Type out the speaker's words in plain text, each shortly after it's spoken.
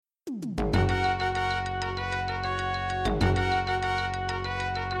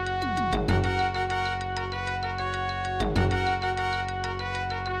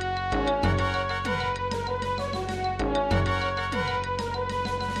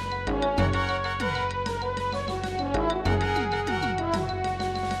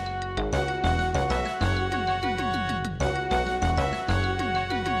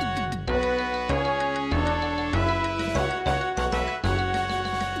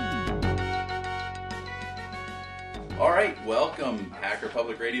All right, welcome, Hacker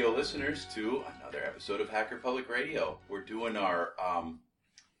Public Radio listeners, to another episode of Hacker Public Radio. We're doing our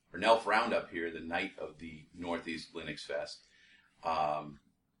NELF roundup here the night of the Northeast Linux Fest. I'm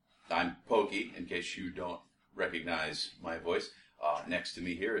Pokey, in case you don't recognize my voice. Next to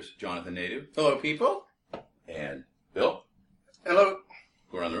me here is Jonathan Nadeau. Hello, people. And Bill. Hello.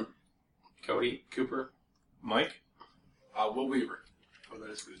 Go around the room. Cody, Cooper, Mike, Will Weaver. Oh,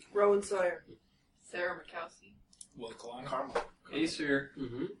 that is good. Rowan Sawyer. Sarah Murkowski. Will Klein. Carmel. Ace here.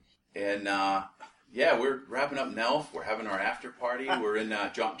 Mm-hmm. And, we're wrapping up NELF. We're having our after party. We're in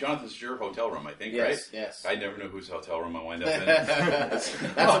Jonathan's your hotel room, I think, right? Yes. I never know whose hotel room I wind up in. That's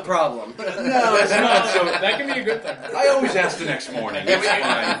a problem. No, it's not. So That can be a good thing. I always ask the next morning. It's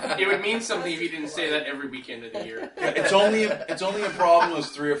fine. It would mean something if you didn't say that every weekend of the year. It's only a problem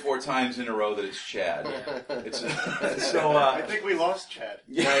those 3 or 4 times in a row that it's Chad. I think we lost Chad.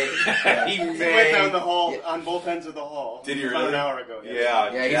 Yeah. He went down the hall on both ends of the hall. Did he about really? An hour ago. Yeah,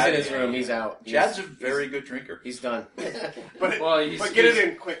 He's in his room. He's out. Chad's a very good drinker. He's done. But get it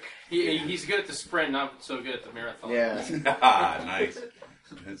in quick. He's good at the sprint, not so good at the marathon. Yeah. Nice.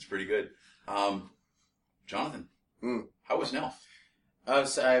 That's pretty good. Jonathan, how was NELF? I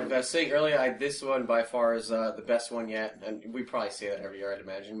was saying earlier, this one by far is the best one yet, and we probably say that every year, I'd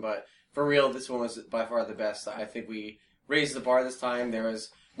imagine. But for real, this one was by far the best. I think we raised the bar this time. There was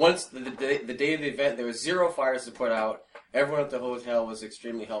the day of the event, there was 0 fires to put out. Everyone at the hotel was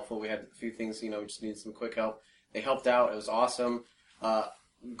extremely helpful. We had a few things, we just needed some quick help. They helped out. It was awesome.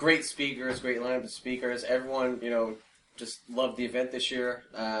 Great speakers, great lineup of speakers. Everyone, just loved the event this year.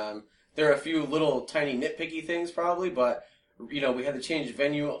 There are a few little tiny nitpicky things probably, but, we had to change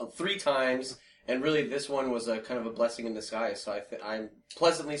venue 3 times, and really this one was a kind of a blessing in disguise. So I'm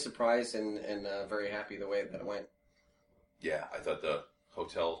pleasantly surprised and very happy the way that it went. Yeah, I thought the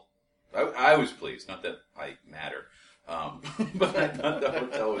hotel... I was pleased. Not that I matter. But I thought the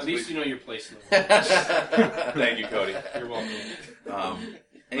hotel was... At least you know your place in the world. Thank you, Cody. You're welcome.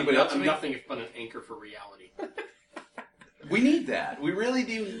 Anybody else? Nothing but an anchor for reality. We need that. We really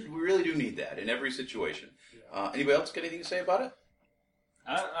do. We really do need that in every situation. Anybody else got anything to say about it?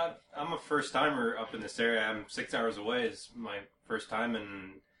 I'm a first timer up in this area. I'm 6 hours away. It's my first time,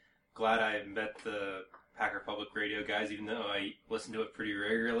 and glad I met the Hacker Public Radio guys. Even though I listen to it pretty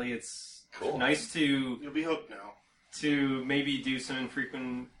regularly, it's cool. Nice to You'll be hooked now. To maybe do some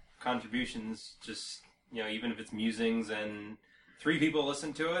infrequent contributions. Just even if it's musings and 3 people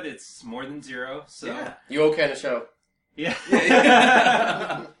listen to it, it's more than 0. So yeah. You all kind of show.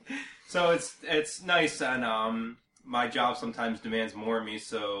 Yeah. So it's nice, and my job sometimes demands more of me,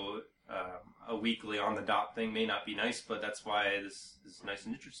 so a weekly on the dot thing may not be nice, but that's why this is nice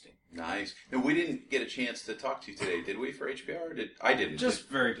and interesting. Nice. And we didn't get a chance to talk to you today, did we, for HPR? I didn't. Just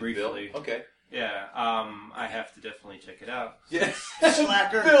very briefly. Bill? Okay. Yeah, I have to definitely check it out. Yes.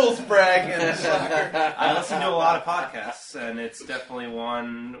 Slacker. Bill's bragging. Slacker. I listen to a lot of podcasts, and it's definitely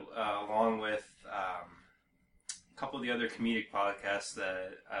one, along with a couple of the other comedic podcasts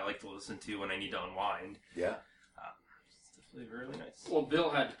that I like to listen to when I need to unwind. Yeah. It's definitely really nice. Well, Bill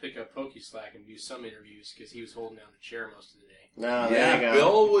had to pick up Pokey Slack and do some interviews because he was holding down the chair most of the day. No, there you go.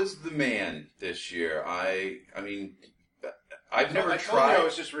 Bill was the man this year. I mean... I've never I tried. told you I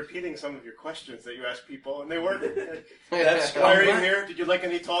was just repeating some of your questions that you asked people, and they weren't. That's why are you here? Did you like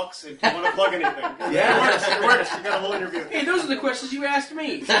any talks? And do you want to plug anything? Yeah. It works. You got a whole interview. Hey, those are the questions you asked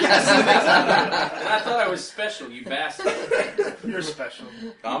me. And I thought I was special, you bastard. You're special.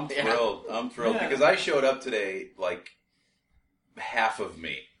 I'm thrilled. I'm thrilled because I showed up today like half of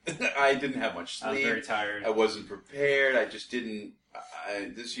me. I didn't have much sleep. I was very tired. I wasn't prepared. I just didn't.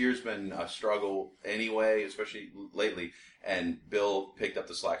 This year's been a struggle anyway, especially lately. And Bill picked up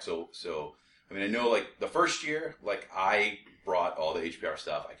the slack. So I mean, I know like the first year, like I brought all the HPR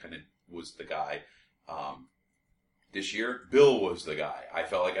stuff. I kind of was the guy. This year, Bill was the guy. I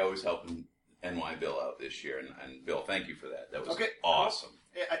felt like I was helping NY Bill out this year. And Bill, thank you for that. That was awesome.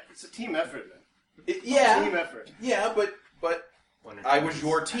 It's a team effort, then. Team effort. Yeah, but I was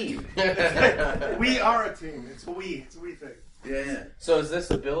your team. We are a team. It's a we thing. Yeah. So is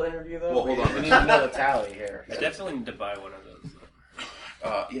this a Bill interview, though? Well, hold on. We need to know the tally here. I definitely need to buy one of those.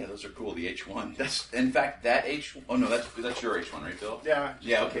 Yeah, those are cool. The H1. That's in fact that H1. Oh no, that's your H1, right, Bill? Yeah.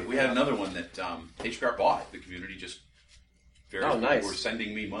 Yeah. Okay. We had another one that HPR bought. The community just various people were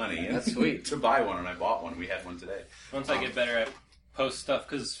sending me money. That's sweet. To buy one, and I bought one. We had one today. Once I get better at post stuff,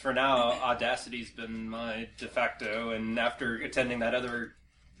 because for now Audacity's been my de facto, and after attending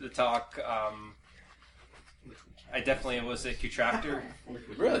the talk. I definitely was a Q-Tractor.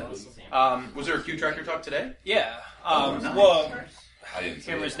 Really? Was there a Q-Tractor talk today? Yeah. Nice. Well, I didn't can't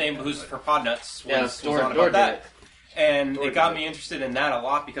remember his name, but who's for Podnuts. Yeah, was on about that. and it got me interested in that a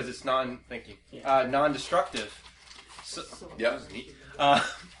lot because it's non-destructive. So, Yep.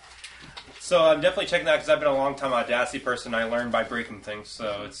 so I'm definitely checking that because I've been a long time Audacity person. I learned by breaking things,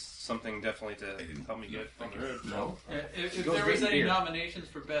 so it's something definitely to help me get on the road. No. If there was any nominations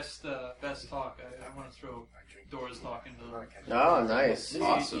for best talk, I want to throw Dora's talk into the. Oh, nice.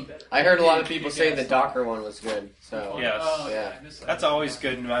 Awesome. I heard a lot of people say the Docker one was good. So Yes. yeah. I missed that. That's always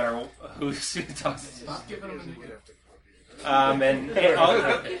good, no matter who talks. Just giving them a negative.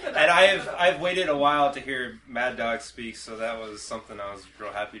 And I've waited a while to hear Mad Dog speak, so that was something I was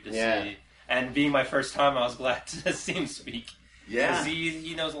real happy to see. And being my first time, I was glad to see him speak. Yeah. Because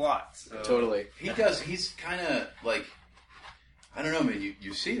he knows a lot. So. Totally. He does. He's kind of like, I don't know, man.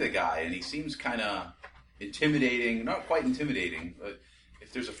 You see the guy, and he seems kind of intimidating. Not quite intimidating, but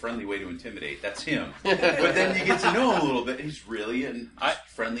if there's a friendly way to intimidate, that's him. But then you get to know him a little bit. He's really a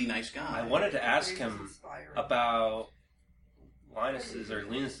friendly, nice guy. I wanted to ask him about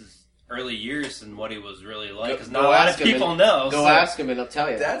Linus's early years and what he was really like, because not a lot of people know. Go ask him and I'll tell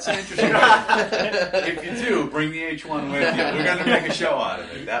you. That's an interesting one. If you do, bring the H1 with you. We're going to make a show out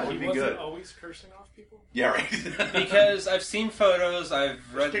of it. That would be good. Always cursing off people. Yeah, right. Because I've seen photos, I've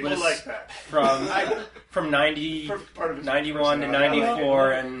read People lists like that. from 90, Part of his 91 to personality.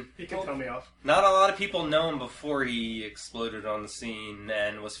 94, and He can tell me off. not a lot of people know him before he exploded on the scene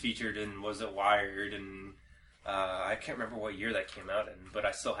and was featured in Was It Wired, and I can't remember what year that came out in, but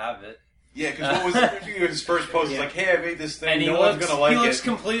I still have it. Yeah, because what was his first post? Was like, "Hey, I made this thing. And no one's gonna like he it." looks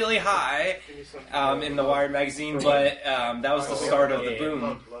completely high in the Wired magazine, but that was the start of the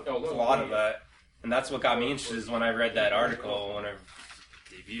boom. A lot of that, and that's what got me interested. Is when I read that article when I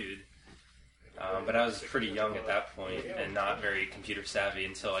debuted. But I was pretty young at that point and not very computer savvy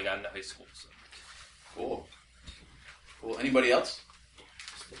until I got into high school. So. Cool. Anybody else?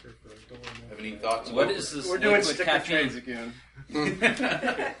 Have any thoughts? What is this? We're doing liquid sticker caffeine? trades again.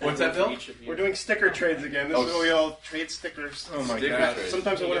 What's that, Bill? We're doing sticker trades again. This is where we all trade stickers. Oh my Sticker god! trade.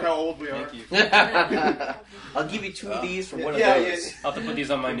 Sometimes I wonder how old we are. Thank you. I'll give you 2 of these for one of Yeah, those. I'll have to put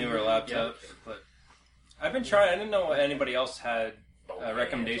these on my newer laptop. But I've been trying. I didn't know anybody else had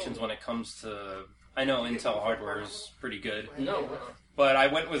recommendations when it comes to. I know Intel hardware is pretty good. No. But I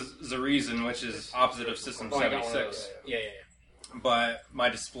went with Zereason, which is opposite of System 76. Yeah. But my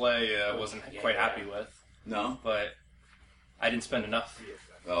display wasn't quite happy with. No. But I didn't spend enough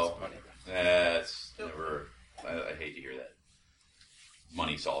Oh, money. that's never. I hate to hear that.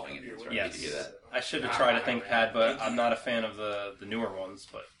 Money solving an answer. I hate to hear Yes. that. I should have tried a ThinkPad, but I'm not a fan of the newer ones.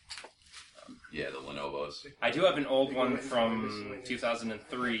 But Yeah, the Lenovo's. I do have an old one from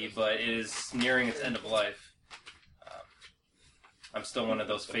 2003, but it is nearing its end of life. I'm still one of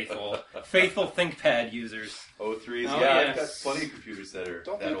those faithful ThinkPad users. O3s. Oh, yeah, yes. I've got plenty of computers that are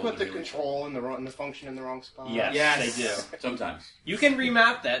Don't that they old put the and really- control and the function in the wrong spot? Yes, Yes. they do. Sometimes. You can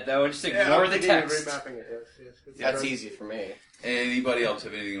remap that though, and just Yeah, ignore I'm the thinking of text. remapping it. Yes. That's easy for me. Anybody else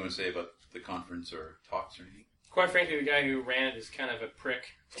have anything you want to say about the conference or talks or anything? Quite frankly, the guy who ran it is kind of a prick.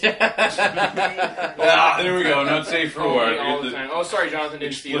 Ah, there we go. Not safe for work. All the time. Oh, sorry, Jonathan,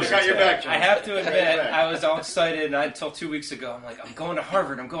 didn't see you. I got your back, John. I have to I got admit, your back. I was all excited, and until 2 weeks ago, I'm like, I'm going to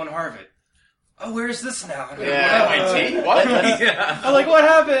Harvard. Oh, where is this now? Yeah. MIT? What? Yeah. I'm like, what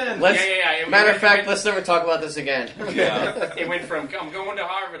happened? Let's, Yeah. matter of fact, let's never talk about this again. Yeah. It went from I'm going to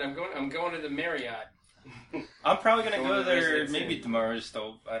Harvard. I'm going to the Marriott. I'm probably going to Going go to there visit maybe soon. tomorrow.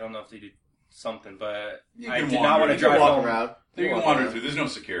 Still, I don't know if they do something, but You I can did wander. not want to You can drive walk home. around. You can wander through. There's no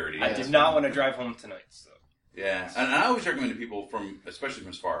security. I did not want to drive home tonight. So. Yeah, and I always recommend to people especially from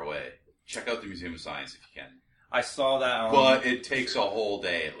as far away, check out the Museum of Science if you can. I saw that. But it takes a whole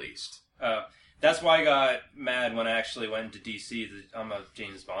day at least. That's why I got mad when I actually went to DC. I'm a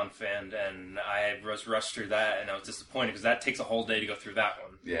James Bond fan, and I was rushed through that, and I was disappointed because that takes a whole day to go through that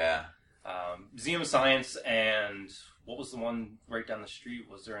one. Yeah. Museum of Science, and what was the one right down the street?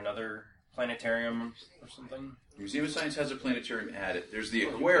 Was there another planetarium or something? Museum of Science has a planetarium at it. There's the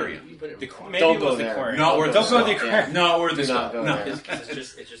aquarium. Maybe Don't it go was the there. aquarium. Not worth Don't the go to the stop. aquarium. Not worth the Do not stop. go No. there. It's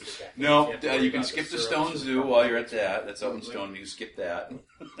just the guy. No, have to worry you can about skip the syrup. Stone Zoo while you're at that. That's up in Stone. You can skip that.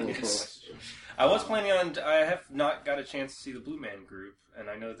 I was planning on. I have not got a chance to see the Blue Man Group, and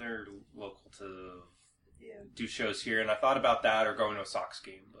I know they're local to do shows here. And I thought about that or going to a Sox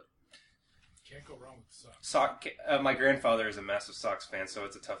game, but Can't go wrong with the Sox. My grandfather is a massive Sox fan, so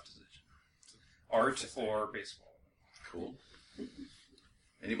it's a tough decision. Art or baseball. Cool.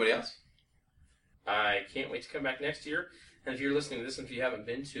 Anybody else? I can't wait to come back next year. And if you're listening to this, and if you haven't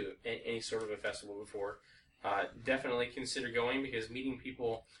been to any sort of a festival before, definitely consider going, because meeting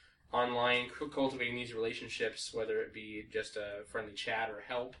people online, cultivating these relationships, whether it be just a friendly chat or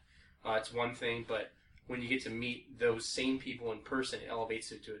help, it's one thing. But when you get to meet those same people in person, it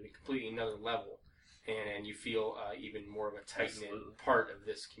elevates it to a completely another level, and you feel even more of a tight-knit part of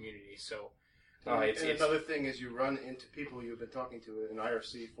this community. So, it's another thing is you run into people you've been talking to in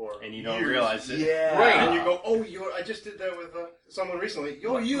IRC for and you don't years. realize it. Yeah. Right. And you go, oh, I just did that with someone recently.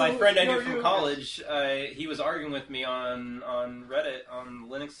 My friend I knew from college, he was arguing with me on Reddit, on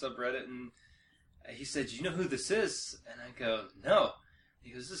Linux subreddit, and he said, "Do you know who this is?" And I go, "No." He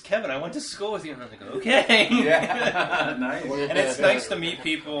goes, "This is Kevin. I went to school with you." And I go, "Okay." Yeah, nice. And it's nice to meet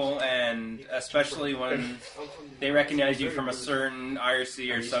people, and especially when they recognize you from a certain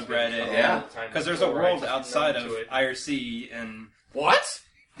IRC or subreddit. Yeah. Because there's a world outside of IRC, and... What?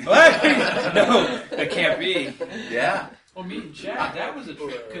 What? No, it can't be. Yeah. Well, meeting Chad, that was a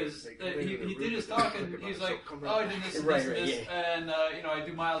trip, because he did his talk, and he's like, oh, I did this and this and this, and, I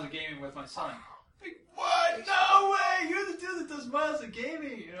do miles of gaming with my son. Like, what? No way! You're the dude that does miles of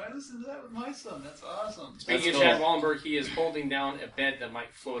gaming! I listen to that with my son. That's awesome. Speaking of Chad Wallenberg, he is holding down a bed that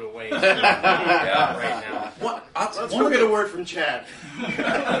might float away right now. What? Let's go get a word from Chad.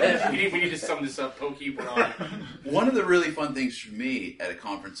 we need to sum this up. Pokey, we're on. One of the really fun things for me at a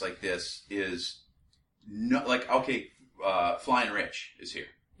conference like this is, Flying Rich is here.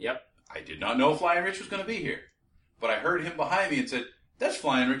 Yep. I did not know Flying Rich was going to be here, but I heard him behind me and said, "That's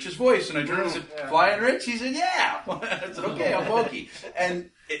Flying Rich's voice." And I turned and said, "Flying Rich?" He said, "Yeah." I said, "Okay, I'm Pokey."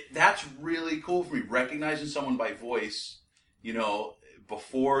 And that's really cool for me, recognizing someone by voice,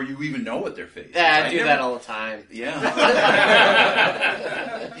 before you even know what their face is. Yeah, I do that all the time. Yeah.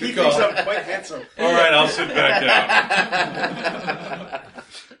 He thinks I'm quite handsome. All right, I'll sit back down.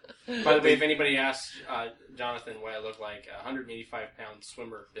 By the way, if anybody asks Jonathan what I look like, 185-pound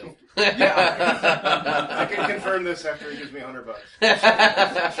swimmer built. Yeah. I can confirm this after he gives me $100.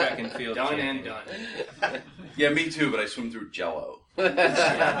 Track and field. Done and done. Yeah, me too, but I swim through Jell-O.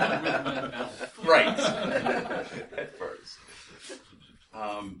 Right. At first.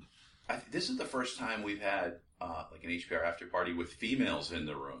 This is the first time we've had an HPR after party with females in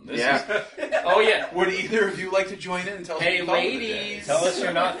the room. Oh yeah. Would either of you like to join in and tell us? Hey, what you thought of the day? ladies. Tell us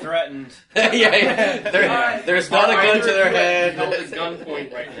you're not threatened. There's not a gun to their head. Held at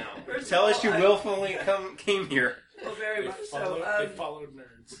gunpoint right now. Tell us you willfully came here. Well, very much so. They followed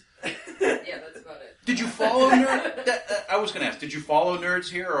nerds. Yeah, that's about it. Did you follow nerds? I was going to ask, did you follow nerds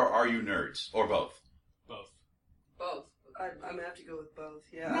here, or are you nerds? Or both? Both. Both. I'm going to have to go with both,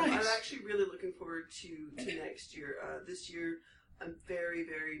 yeah. Nice. I'm actually really looking forward to next year. This year, I'm very,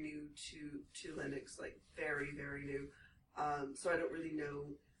 very new to Linux, very, very new. So I don't really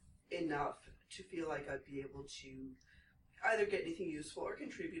know enough to feel like I'd be able to either get anything useful or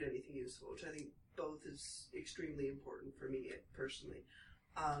contribute anything useful, which I think both is extremely important for me personally.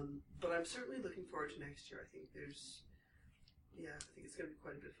 But I'm certainly looking forward to next year. I think it's going to be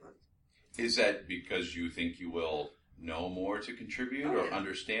quite a bit of fun. Is that because you think you will know more to contribute or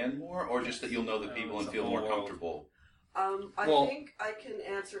understand more, or just that you'll know the people and feel more comfortable? I think I can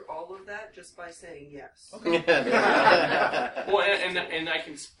answer all of that just by saying yes. Okay. Well, and I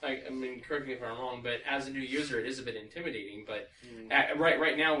mean, correct me if I'm wrong, but as a new user, it is a bit intimidating. But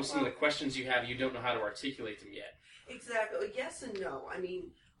right now, with some of the questions you have, you don't know how to articulate them yet. Exactly. Yes and no. I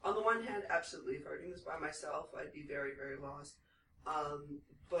mean, on the one hand, absolutely. If I were doing this by myself, I'd be very, very lost.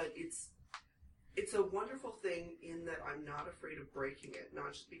 But it's a wonderful thing in that I'm not afraid of breaking it.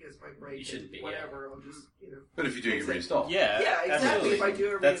 Not just because if I break it, whatever, I'll just, But if you're doing a reinstall. Yeah, exactly. Absolutely. If I do a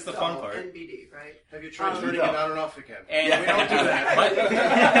reinstall, That's the fun part. NBD, right? Have you tried turning it on and off again? And we don't do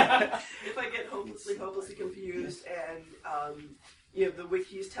that. If I get hopelessly confused and the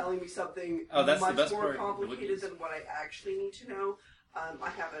wiki is telling me something that's the much best more part, complicated than what I actually need to know, I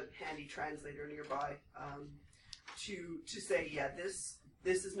have a handy translator nearby to say,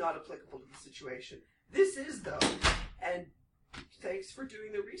 this is not applicable to the situation. This is, though, and thanks for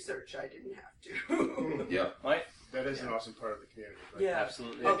doing the research. I didn't have to. Yeah. That is an awesome part of the community. Right? Yeah.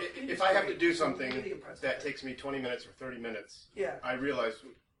 Absolutely. If I have to do something really impressive. that takes me 20 minutes or 30 minutes, I realize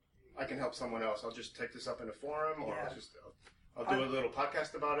I can help someone else. I'll just take this up in a forum, or I'll do a little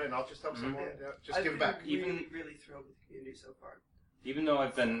podcast about it, and I'll just help someone. Yeah, just give back. I've been really, really thrilled with the community so far. Even though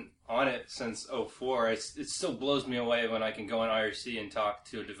I've been on it since 2004, it still blows me away when I can go on IRC and talk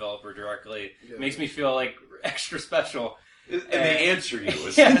to a developer directly. It makes me feel extra special. And they answer you.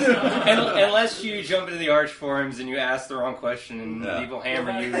 Unless you jump into the Arch forums and you ask the wrong question and people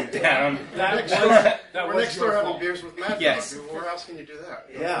hammer you down. We're next door having beers with Matt. Yes. Where else can you do that?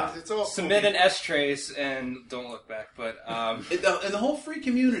 Yeah. It's all Submit an S-trace and don't look back. But and the whole free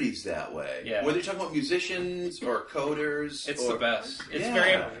community's that way. Yeah. Whether you're talking about musicians or coders. It's the best. It's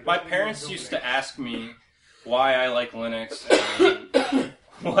very. My parents used to ask me why I like Linux and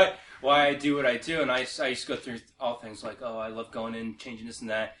why I I do what I do, and I used to go through all things like, I love going in, changing this and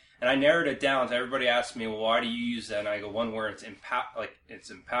that, and I narrowed it down to everybody asks me, well, why do you use that? And I go, one word, it's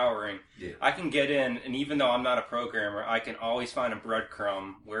empowering. Yeah. I can get in, and even though I'm not a programmer, I can always find a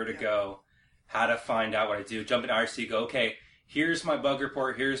breadcrumb, where to go, how to find out what I do. Jump into IRC, go, okay, here's my bug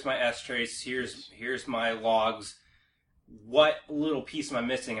report, here's my S-trace, here's my logs. What little piece am I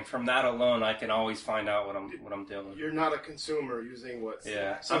missing? And from that alone, I can always find out what I'm doing. You're not a consumer using what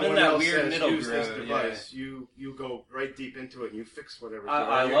I'm in that weird middle use this ground. device. Yeah. You go right deep into it and you fix whatever.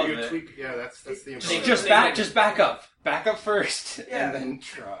 I love it. Tweak, that's the important. Just back up first, and then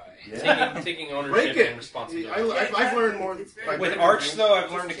try. Taking ownership and responsibility. I've learned more. With Arch, though,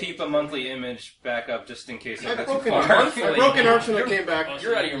 I've learned to keep a monthly image backup just in case I I've go too broken far. Arch and I came back.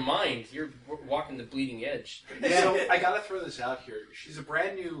 You're out of your mind. You're walking the bleeding edge. So I gotta throw this out here. She's a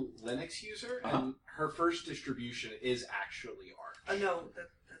brand new Linux user, and her first distribution is actually Arch. No,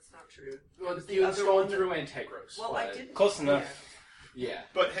 that's not true. Well, you installed through Antegros. Well, I didn't. Close enough. Yeah.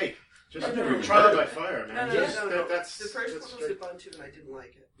 But hey, just trial by fire, man. No. That's the first one was Ubuntu, and I didn't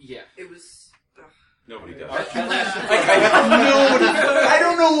like it. Yeah. It was. Nobody does. I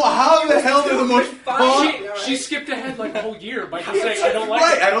don't know how the hell they're the most fun. She skipped ahead like a whole year by just saying, I don't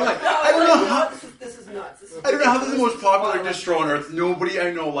like it. I don't know how. This is nuts. I don't know how this is the most popular distro on earth. Nobody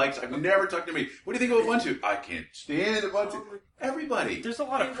I know likes. I've never talked to me. What do you think of Ubuntu? I can't stand Ubuntu. Everybody. There's a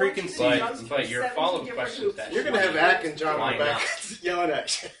lot of preconceived. But your follow-up question is that you're gonna have Ack and John on the back yelling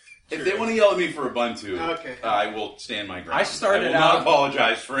at you. If they want to yell at me for Ubuntu, I will stand my ground. I will not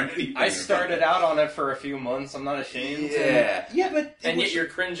apologize for anything. I started out on it for a few months. I'm not ashamed. Yeah, but yet you're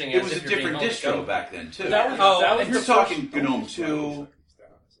cringing. It was a different distro back then too. And you're talking GNOME 2.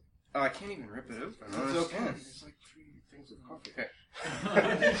 I can't even rip it open. It's okay. It's like 3 things of coffee. Okay.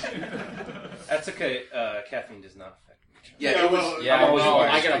 That's okay. Caffeine does not affect me. Yeah,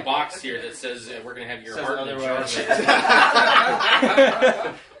 I got a box here that says we're going to have your heart in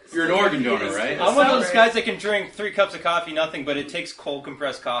You're an organ donor, right? I'm one of those guys that can drink 3 cups of coffee, nothing, but it takes cold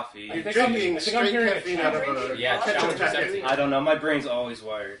compressed coffee. You're drinking straight caffeine out of a I don't know. My brain's always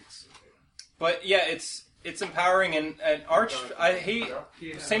wired. But yeah, it's empowering, and Arch. I hate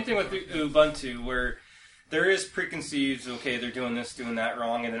same thing with Ubuntu, where there is preconceived. Okay, they're doing this, doing that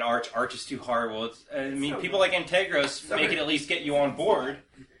wrong, and then Arch is too hard. Well, people like Antegros make it at least get you on board.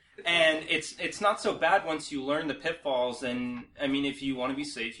 And it's not so bad once you learn the pitfalls. And I mean, if you want to be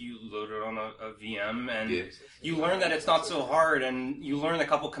safe, you load it on a VM, and you learn that it's not so hard. And you learn a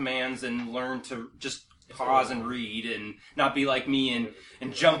couple commands and learn to just pause and read, and not be like me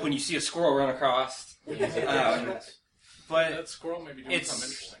and jump when you see a squirrel run across. But that squirrel may be doing something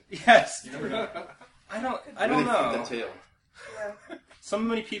interesting. Yes, you never know. I don't know. So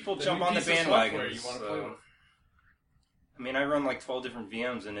many people jump on the bandwagon. I mean, I run like 12 different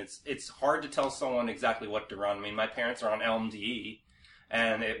VMs, and it's hard to tell someone exactly what to run. I mean, my parents are on LMDE,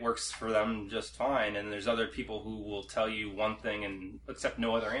 and it works for them just fine. And there's other people who will tell you one thing and accept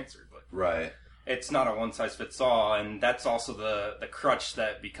no other answer. But it's not a one-size-fits-all, and that's also the crutch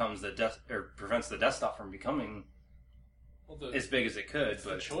that becomes prevents the desktop from becoming as big as it could. It's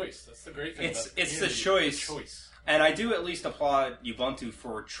the choice. That's the great thing. It's the choice. And I do at least applaud Ubuntu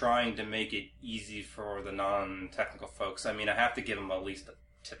for trying to make it easy for the non-technical folks. I mean, I have to give them at least a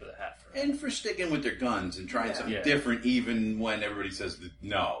tip of the hat for it. And for sticking with their guns and trying something different, even when everybody says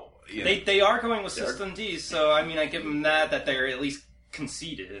no. They are going with System D, so I mean, I give them that they're at least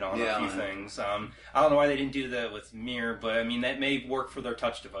conceded on a few things. I don't know why they didn't do that with Mir, but I mean, that may work for their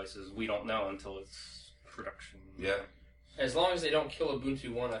touch devices. We don't know until it's production. Yeah. As long as they don't kill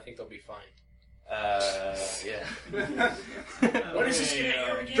Ubuntu 1, I think they'll be fine. What is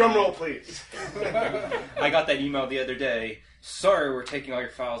this? Drum roll, please. I got that email the other day. Sorry, we're taking all your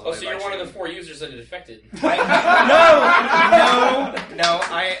files. Oh, so you're one of the 4 users that it affected? No.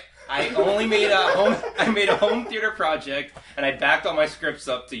 I only made a home theater project, and I backed all my scripts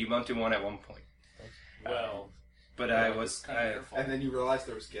up to Ubuntu 1 at one point. But I was and then you realized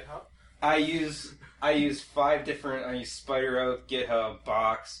there was GitHub? I use 5 different. I use SpiderOak, GitHub,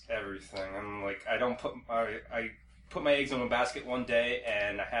 Box, everything. I'm like, I put my eggs in one basket one day,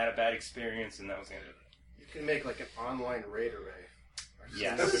 and I had a bad experience, and that was the end of it. You can make like an online RAID array.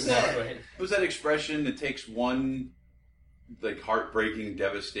 Yes. What was that expression? It takes one like heartbreaking,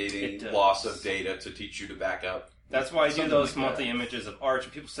 devastating loss of data to teach you to back up. That's why I do those monthly images of Arch.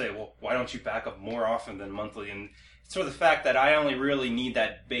 And people say, well, why don't you back up more often than monthly? And it's for the fact that I only really need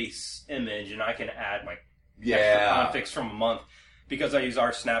that base image, and I can add my extra configs from a month because I use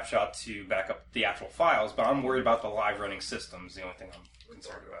Arch Snapshot to back up the actual files, but I'm worried about the live running systems, the only thing I'm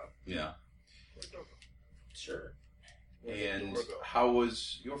concerned about. Yeah. Sure. And how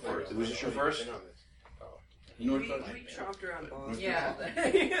was your first? Was this your first? We chomped around balls. Yeah.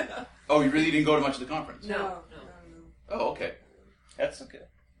 Oh, you really didn't go to much of the conference? No. Oh, okay. That's okay.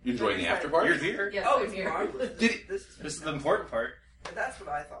 You enjoying the after party? You're here. Yes, Oh, I'm it's here. marvelous. This is the important part. That's what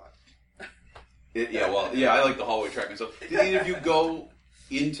I thought. I like the hallway track and stuff. Did either of you go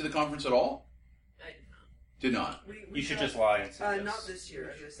into the conference at all? I Did not. You should just lie and say Not this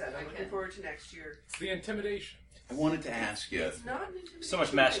year, as I said. I'm looking forward to next year. It's the intimidation. I wanted to ask you. It's not an intimidation So much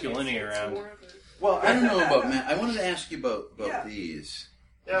thing, masculinity it's around. more of a- Well, I don't know about I wanted to ask you about Yeah. these.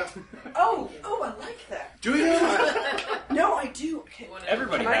 Yeah. Oh, I like that. Do you? No, I do. Okay.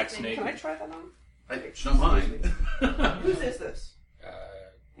 Everybody Can I- hacks naked. Can I try that on? It's not mine. Whose is this?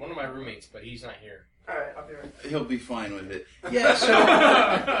 One of my roommates, but he's not here. Alright, I'll be right back. He'll be fine with it. Yeah,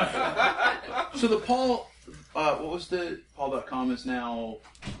 so the Paul, what was the Paul.com is now?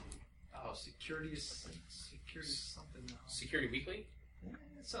 Oh, security something now. Security Weekly?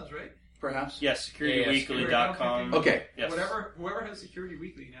 That sounds right. Perhaps. Yes, securityweekly.com. Okay. Yes. Whoever has Security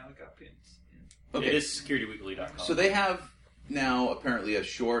Weekly now got pins. Okay. It is securityweekly.com. So they have now apparently a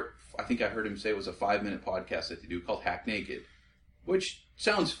short, I think I heard him say it was a 5-minute podcast that they do called Hack Naked, which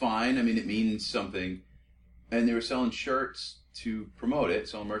sounds fine. I mean, it means something. And they were selling shirts to promote it,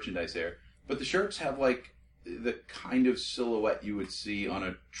 selling merchandise there. But the shirts have like the kind of silhouette you would see on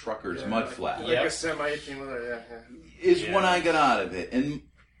a trucker's mud flat. Like a semi thing with it, Is what I got out of it. And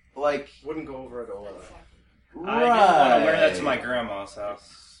like... Wouldn't go over it all. I didn't want to wear that to my grandma's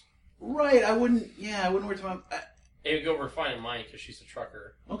house. Right, I wouldn't wear it to my... It would go over fine in mine because she's a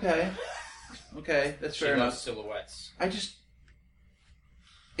trucker. Okay, that's She fair loves enough. silhouettes. I just...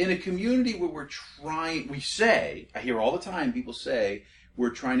 In a community where I hear all the time people say,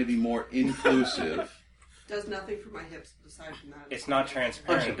 we're trying to be more inclusive. Does nothing for my hips aside from that. It's not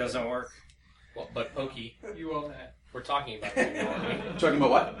transparent. It doesn't work. Well, but Pokey, You own that. we're talking about it right now, aren't we? Talking about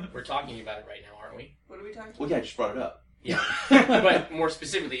what? We're talking about it right now, aren't we? What are we talking about? Well, yeah, I just brought it up. Yeah. But more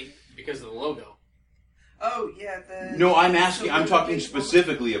specifically, because of the logo. Oh, yeah, the... No, I'm talking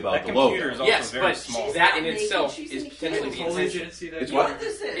specifically about That the computer logo. is also Yes, very but small. that in Naked, itself she's is in potentially the heels. intention. Agency that It's You know what? what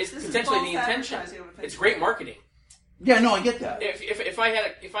this is? It's This is potentially false the intention. advertising on Facebook. It's great marketing. Yeah, no, I get that. If I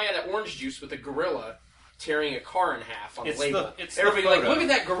had an orange juice with a gorilla tearing a car in half on It's the label, the- it's the everybody like, photo. look at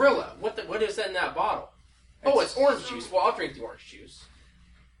that gorilla. What is that in that bottle? Oh, it's orange juice. Well, I'll drink the orange juice.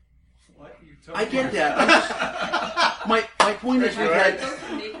 What? You I get that. My point is Those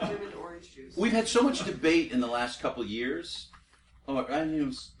are naked women orange juice. we've had so much debate in the last couple of years. Oh, I don't know if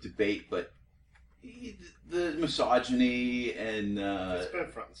it's debate, but the misogyny and It's been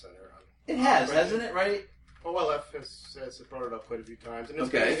front and center. it has, hasn't it? Right? OLF has brought it up quite a few times, and it's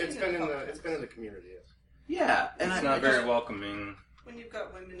been in the community. Yes. Yeah, and It's I not just- very welcoming. When you've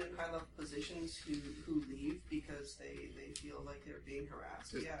got women in high-level positions who leave because they feel like they're being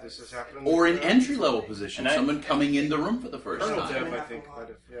harassed. This has happened. Or in entry-level position, someone coming in the room for the first Colonel time. Deb, I think, might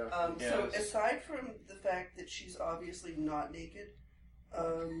have, So aside from the fact that she's obviously not naked,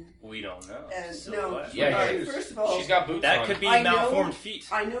 We don't know. and So no, what? first of all, She's got boots That on. could be I know- malformed feet.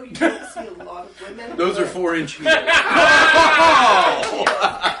 I know you don't see a lot of women. Those are but 4-inch heels.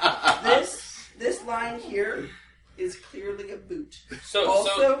 This line here is clearly a boot. So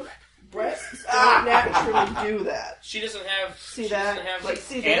Also, breasts don't naturally do that. she doesn't have. See she that? Doesn't have Like,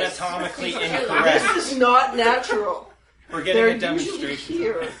 see this? Anatomically This incorrect. is not natural. We're getting They're a demonstration. usually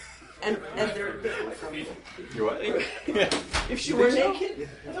here, and they're. You're what? If she were naked,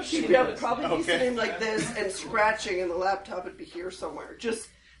 she'd probably be sitting like this and scratching, and the laptop would be here somewhere. Just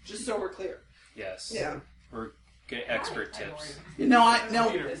so we're clear. Yes. Yeah. We're getting expert tips. I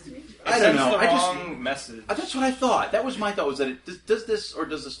don't know. I just wrong message. that's what I thought. That was my thought. Was that it does this or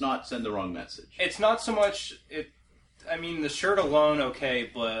does this not send the wrong message? It's not so much I mean, the shirt alone, okay,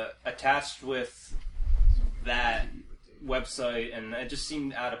 but attached with that website, and it just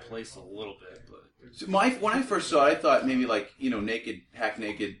seemed out of place a little bit. But So when I first saw it, I thought maybe like naked, hack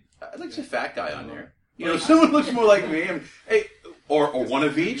naked. I'd like to see a fat guy on there. Someone looks more like me. Hey, or one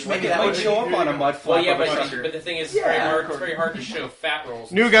of each. Maybe that might would show up on a mud flap. Well, yeah, of a trucker. but the thing is, it's very hard to show fat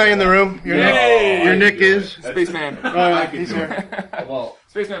rolls. New guy in the room. Your Nick is Spaceman. he's here. Well,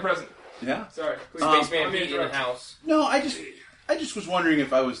 Spaceman present. Yeah. Sorry. Please. Spaceman Pete in the house. No, I just was wondering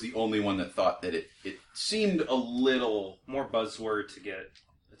if I was the only one that thought that it seemed a little More buzzword to get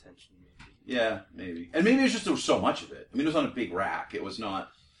attention, maybe. Yeah, maybe. And maybe it was just there was so much of it. I mean, it was on a big rack. It was not.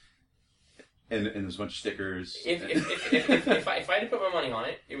 And there's a bunch of stickers. If I had to put my money on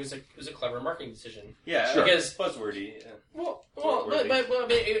it, it was a clever marketing decision. Yeah, Sure. because buzzwordy. Yeah. But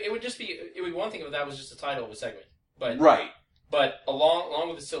it would just be. It would one thing if that was just the title of a segment. But Right. But along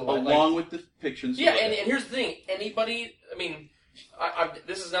with the silhouette, with the depictions. Yeah, and here's the thing: anybody. I mean,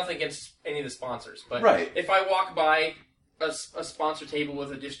 this is nothing against any of the sponsors, but if I walk by a sponsor table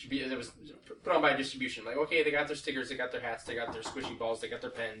with a distribution that was put on by a distribution, like okay, they got their stickers, they got their hats, they got their squishy balls, they got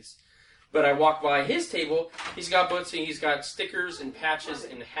their pens. But I walk by his table, he's got boots, and he's got stickers and patches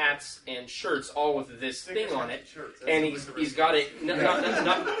and hats and shirts, all with this thing on it. And he's got it.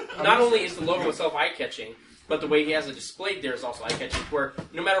 Not only is the logo itself eye-catching, but the way he has it displayed there is also eye-catching. Where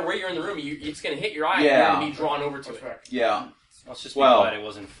no matter where you're in the room, it's going to hit your eye, and you're going to be drawn over to it. Yeah. Let's just be glad it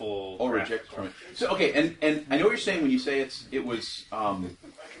wasn't full. Or rejected from it. So okay, and I know what you're saying when you say it was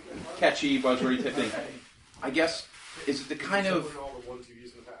catchy, buzzwordy type thing. I guess is it the kind of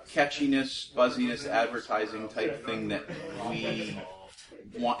catchiness, buzziness, advertising type thing that we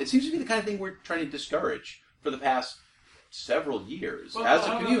want? It seems to be the kind of thing we're trying to discourage for the past several years as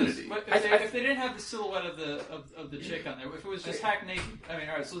a community. But if they didn't have the silhouette of the chick on there, if it was just hack naked, I mean,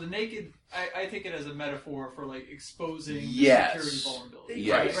 all right. So the naked, I take it as a metaphor for like exposing the security vulnerability.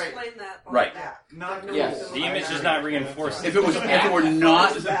 They explain that on the back. The image is not reinforced. If it were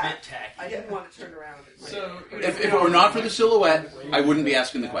not, I didn't want to turn around. So if it were not for the silhouette, I wouldn't be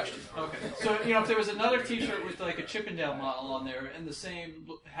asking the question. Okay. So if there was another T-shirt with like a Chippendale model on there and the same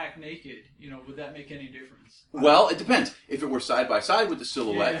hack naked, would that make any difference? Well, it depends. If it were side by side with the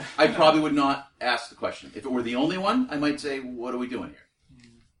silhouette, I probably would not ask the question. If it were the only one, I might say, "What are we doing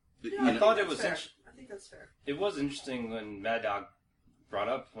here?" I thought it was. I think that's fair. It was interesting when Mad Dog brought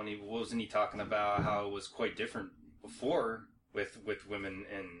up when he talking about how it was quite different before with women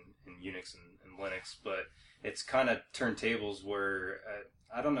and Unix and Linux, but it's kind of turned tables where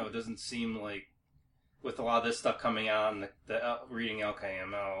I don't know. It doesn't seem like with a lot of this stuff coming out and the reading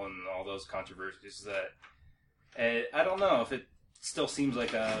LKML and all those controversies that. I don't know if it still seems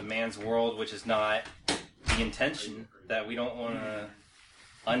like a man's world, which is not the intention, that we don't want to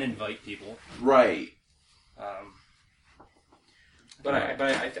uninvite people. Right. But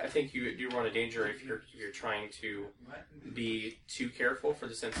I think you do run a danger if you're trying to be too careful for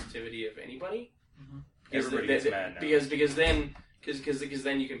the sensitivity of anybody. Everybody gets mad now. Because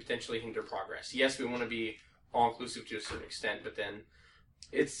then you can potentially hinder progress. Yes, we want to be all inclusive to a certain extent, but then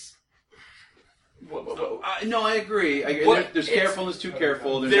it's. No, I agree. There's carefulness, too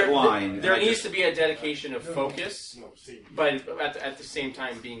careful. There's a line. There needs to be a dedication of focus, but at the same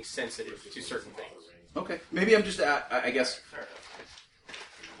time being sensitive to certain things. Okay. Maybe I'm just, I guess,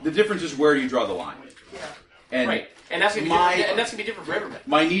 the difference is where you draw the line. And right. And that's going to be different for everybody.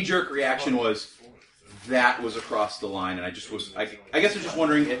 My knee-jerk reaction was, that was across the line, and I guess I was just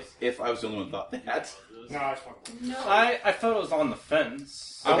wondering if I was the only one who thought that. No, I thought it was on the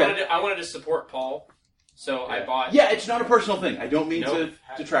fence. Okay. I wanted to support Paul, so I bought. Yeah, it's not a personal thing. I don't mean to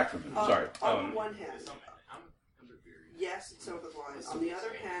detract from him. Sorry. On one hand, yes, it's over the line. On the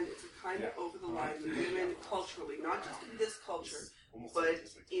other hand, it's a kind of over the line that women culturally, not just in this culture, but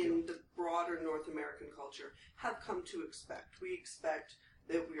in the broader North American culture, have come to expect. We expect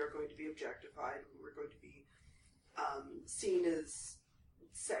that we are going to be objectified. We're going to be seen as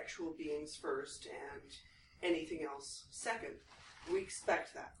sexual beings first and anything else second. We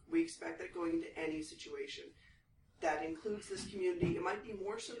expect that. We expect that going into any situation. That includes this community. It might be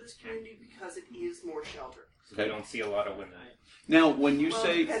more so this community because it is more sheltered. I don't see a lot of women. Now, when you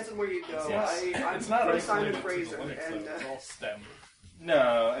say... it depends on where you go. Yes. I'm from Simon Fraser. And, it's all STEM.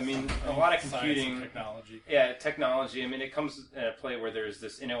 No, I mean, a lot of computing... technology. Yeah, technology. I mean, it comes in a play where there's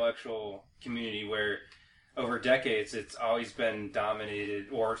this intellectual community where over decades it's always been dominated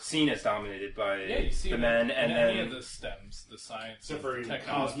or seen as dominated by the men. And then... any of the STEMs, the science, technology,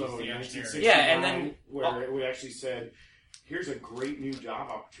 Cosmo the in engineering. Yeah, and then... Where we actually said, here's a great new job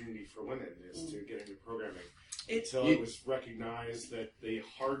opportunity for women, is to get into programming. Until it was recognized that the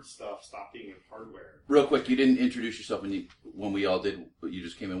hard stuff stopped being in hardware. Real quick, you didn't introduce yourself when we all did, but you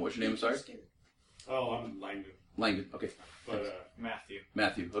just came in. What's your name? Sorry? Oh, I'm Langdon. Langdon, okay. But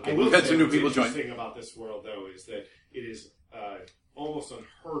Matthew. Okay. We've had some new people join. The thing about this world, though, is that it is almost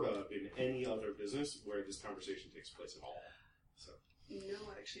unheard of in any other business where this conversation takes place at all. So.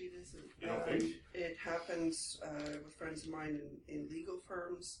 No, actually it isn't. You don't think? It happens with friends of mine in legal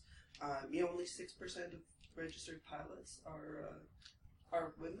firms. Only 6% of registered pilots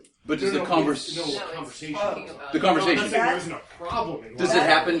are women. But does the conversation? The conversation. There isn't a problem. Does it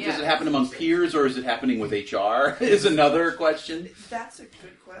happen? Does it happen among peers, or is it happening with HR? Is another question. That's a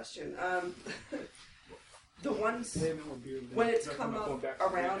good question. The ones when it's come up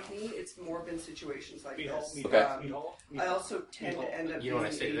around me, it's more been situations like this. Okay. I also tend to end up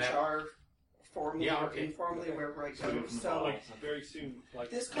being HR formally or informally wherever I go. So very soon,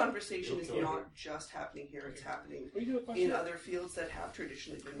 this conversation is not just happening here; it's happening in other fields that have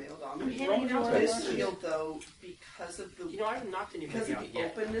traditionally been male dominated. This field, though, because of the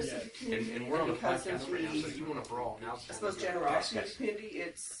openness of the community, and because of the I suppose generosity of the community,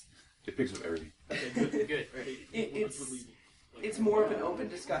 it picks up everything. Good. It's more of an open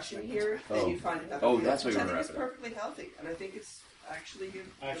discussion here than you find in other fields, that's what which I you think were is perfectly healthy, and I think it's actually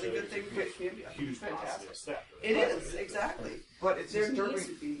a really good thing for the community. I think it's fantastic. It is, exactly. But it's there disturbing. needs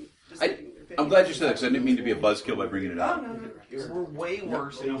to be dissenting opinions. I'm glad you said that because I didn't mean to be a buzzkill by bringing it Oh, up. no. We're way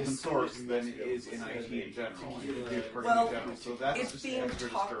worse in open source than it is in IT in general. Well, So that's it's just being extra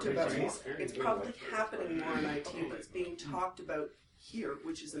talked disturbing. about. It's probably happening more in IT, but it's being talked about here,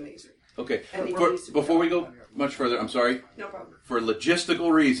 which is amazing. Okay, And it needs to be before we done. go much further, I'm sorry. No problem. For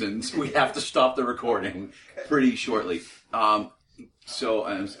logistical reasons, we have to stop the recording pretty shortly. So,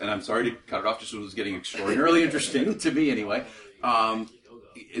 and I'm sorry to cut it off just when it was getting extraordinarily interesting to me anyway.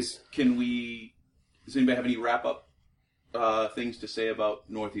 Does anybody have any wrap-up things to say about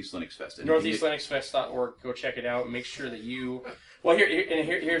Northeast Linux Fest? NortheastLinuxFest.org. Go check it out. Make sure that you... Well,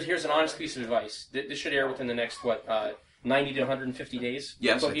 here's an honest piece of advice. This should air within the next, 90 to 150 days?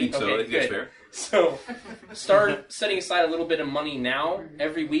 Yes, I think so. Okay, I think that's good. fair. So, start setting aside a little bit of money now,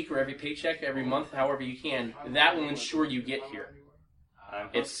 every week or every paycheck, every month, however you can. That will ensure you get here.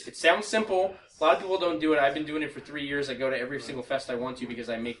 It sounds simple. A lot of people don't do it. I've been doing it for 3 years. I go to every single fest I want to because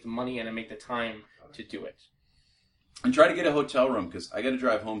I make the money and I make the time to do it. And try to get a hotel room because I got to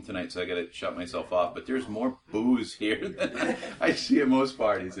drive home tonight, so I got to shut myself off. But there's more booze here than I see at most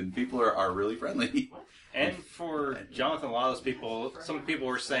parties, and people are really friendly. And for Jonathan, a lot of those people, some people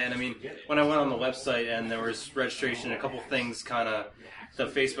were saying, I mean, when I went on the website and there was registration, a couple things kind of, the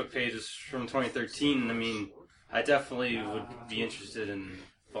Facebook page is from 2013, I mean, I definitely would be interested in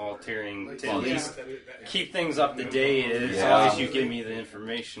volunteering to at least keep things up to date as long as you give me the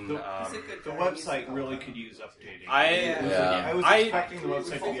information. The website really could use updating. I was expecting the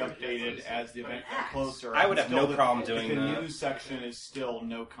website to be updated as the event got closer. I would have no problem doing that. that. The news section is still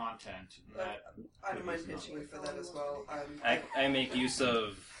no content. I don't mind pitching you for that as well. I make use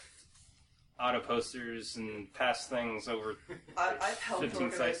of auto posters and pass things over. I've helped 15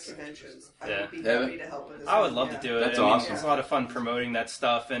 organize sites. conventions. I Yeah. would be happy to help it as I would well. love to do it. That's I mean, awesome. It's a lot of fun promoting that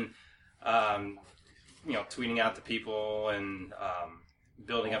stuff and, tweeting out to people and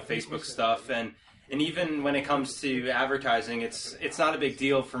building up Facebook stuff. And even when it comes to advertising, it's not a big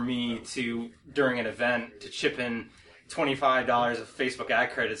deal for me to, during an event, to chip in $25 of Facebook ad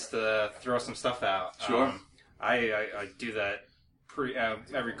credits to throw some stuff out. Sure. I do that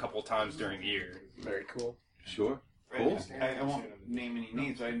every couple of times during the year. Very cool. Sure. Cool. I won't name any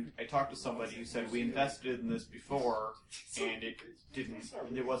names. I talked to somebody who said we invested in this before and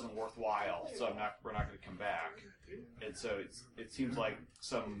it wasn't worthwhile, so we're not going to come back. And so it seems like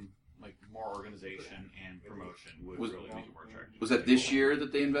some more organization and promotion would really make it more attractive. Was that this year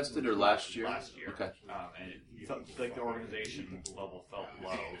that they invested or last year? Last year. Okay. And it felt like the organization level felt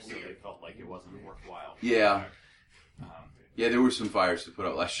low, so they felt like it wasn't worthwhile. Yeah. Yeah, there were some fires to put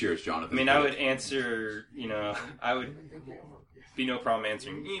out last year, as Jonathan. I mean, I would answer, I would be no problem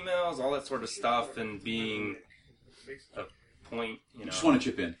answering emails, all that sort of stuff, and being a point, Just want to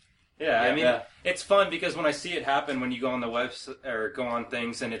chip in. Yeah, I mean, it's fun because when I see it happen, when you go on the website or go on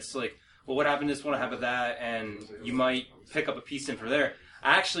things, and it's like, well, what happened to this, what happened to that, and you might pick up a piece in from there.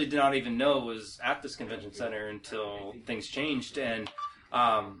 I actually did not even know it was at this convention center until things changed, and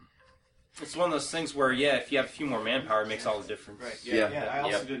it's one of those things where, if you have a few more manpower, it makes all the difference. Right. Yeah. I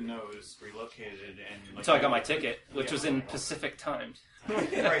also didn't know it was relocated, and until I got my ticket, which was in Pacific Times.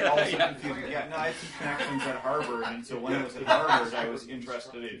 Right. Also confusing. Yeah. No, I had some connections at Harvard, and so when it was at Harvard, I was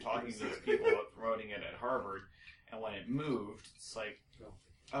interested in talking to those people about promoting it at Harvard. And when it moved, it's like,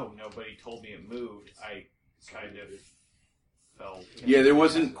 oh, nobody told me it moved. I kind of felt. Yeah, there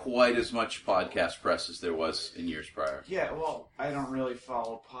wasn't quite as much podcast press as there was in years prior. Yeah, well, I don't really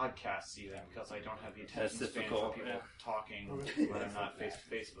follow podcasts even because I don't have the attention span for people talking when I'm not face to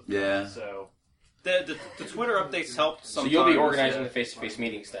face with them. Yeah. So the Twitter updates helped. So you'll be organizing the face-to-face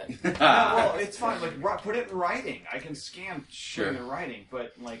meetings then. Well, it's fine. Put it in writing. I can scan Sure. in writing,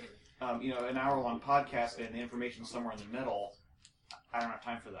 but an hour-long podcast and the information somewhere in the middle. I don't have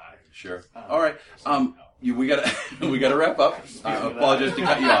time for that. Sure. All right. We gotta wrap up. I apologize to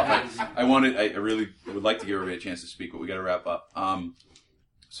cut you off. I really would like to give everybody a chance to speak, but we gotta wrap up.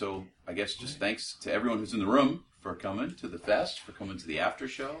 So I guess just thanks to everyone who's in the room for coming to the fest, for coming to the after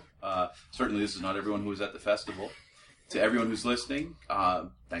show. Certainly this is not everyone who was at the festival. To everyone who's listening,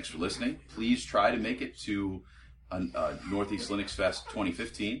 thanks for listening. Please try to make it to Northeast Linux Fest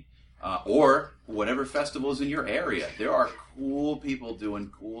 2015. or whatever festival is in your area. There are cool people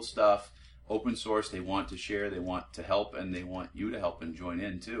doing cool stuff, open source. They want to share, they want to help, and they want you to help and join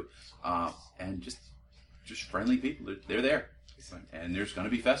in too. And just friendly people. They're there. And there's going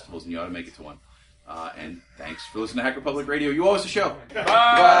to be festivals, and you ought to make it to one. And thanks for listening to Hacker Public Radio. You owe us a show. Bye.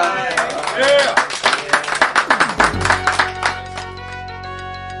 Bye. Yeah.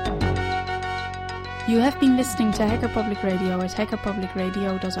 You have been listening to Hacker Public Radio at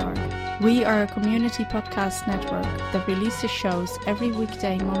hackerpublicradio.org. We are a community podcast network that releases shows every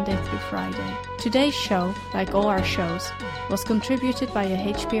weekday, Monday through Friday. Today's show, like all our shows, was contributed by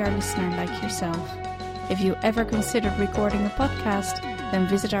a HPR listener like yourself. If you ever considered recording a podcast, then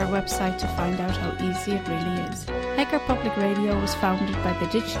visit our website to find out how easy it really is. Hacker Public Radio was founded by the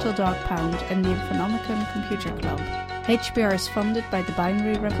Digital Dog Pound and the Infonomicon Computer Club. HPR is funded by the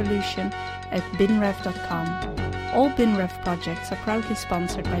Binary Revolution at binrev.com. All BinRev projects are proudly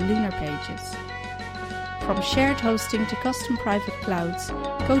sponsored by Lunar Pages. From shared hosting to custom private clouds,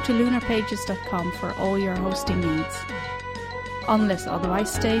 go to lunarpages.com for all your hosting needs. Unless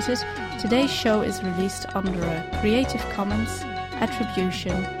otherwise stated, today's show is released under a Creative Commons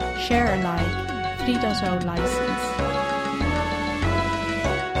Attribution Share Alike 3.0 license.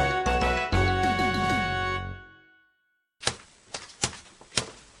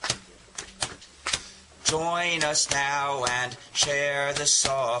 Join us now and share the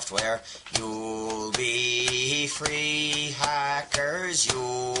software. You'll be free, hackers.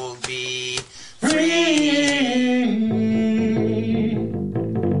 You'll be free.